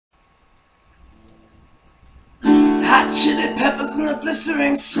chili peppers in the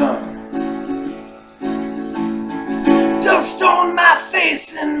blistering sun, dust on my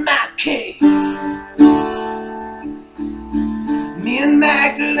face in my cave. Me and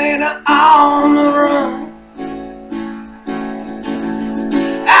Magdalena on the run.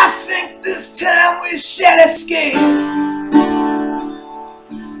 I think this time we shall escape.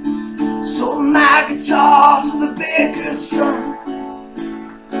 Sold my guitar to the baker's son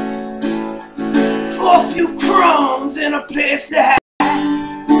for a few crumbs and a place to hide.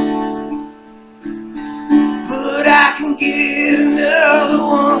 But I can get another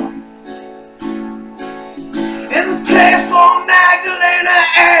one and play for Magdalena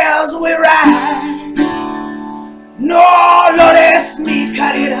as we ride. No, Lord, es mi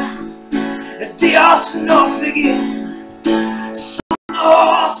querida, Dios nos bendiga. Soon the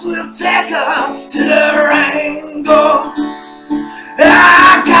horse will take us to Durango.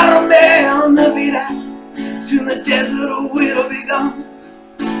 I got a man, the vida. Soon the desert will be gone.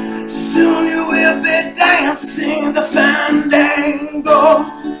 Soon you will be dancing the fandango.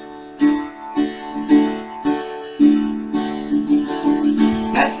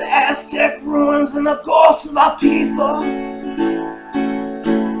 Past the Aztec ruins and the ghosts of our people,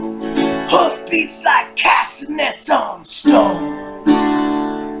 hoofbeats like castanets on stone.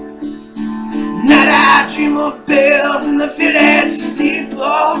 Night I dream of bells in the village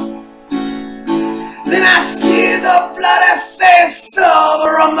steeple. Then I see the bloody face of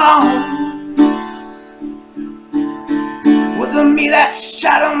Ramon. Was it me that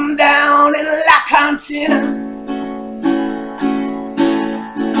shot him down in La Cantina?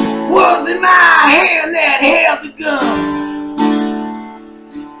 Was it my hand that held the gun?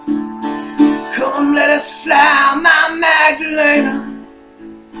 Come, let us fly, my Magdalena.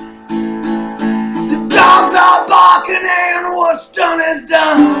 The dogs are barking and what's done is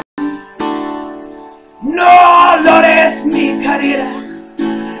done. No, Lord, es mi querida,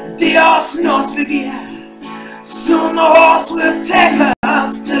 Dios nos bendiga. Soon the horse will take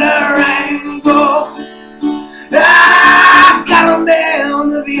us to Durango. I got a man,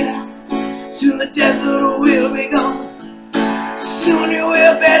 the vida. Soon the desert will be gone. Soon you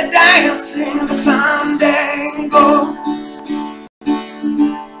will be dancing the fandango.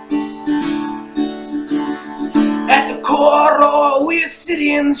 At the corridor we sit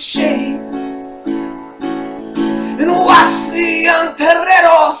in the shade and watch the young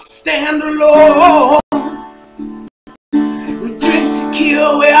torero stand alone. We drink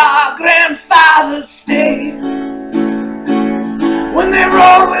tequila where our grandfathers stayed when they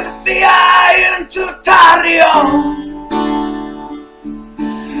rode with Villa into Torreon.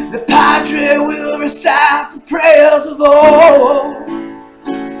 The padre will recite the prayers of old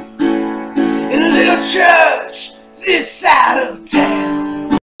in a little church this side of town.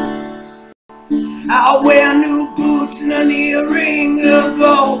 I'll wear new boots and an earring of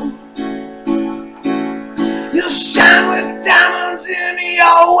gold. You'll shine with diamonds in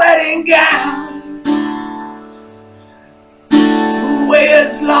your wedding gown. The way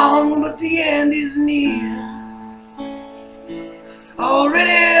is long, but the end is near.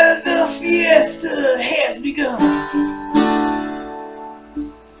 Already the fiesta has begun.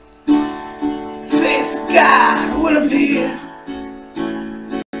 Face of God will appear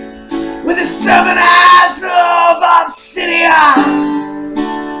with the 7 eyes of obsidian.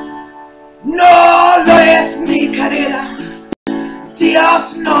 No, lo es mi querida,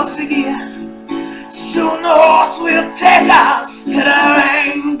 Dios nos bendiga. Soon the horse will take us to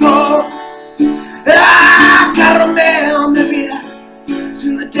Durango. Ah, caramel, mi vida.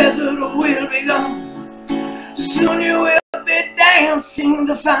 Soon the desert will be gone. Soon you will be dancing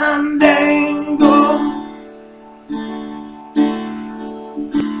the fandango.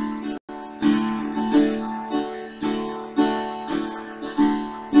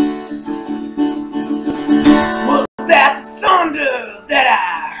 That I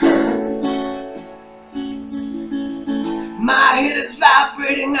heard. My head is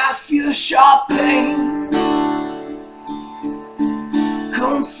vibrating, I feel a sharp pain.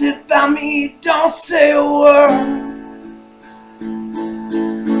 Come sit by me, don't say a word.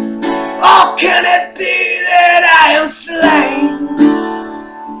 Oh, can it be that I am slain?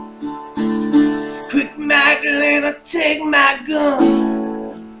 Quick, Magdalena, take my gun.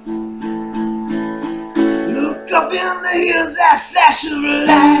 Up in the hills, that flash of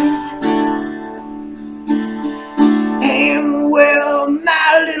light.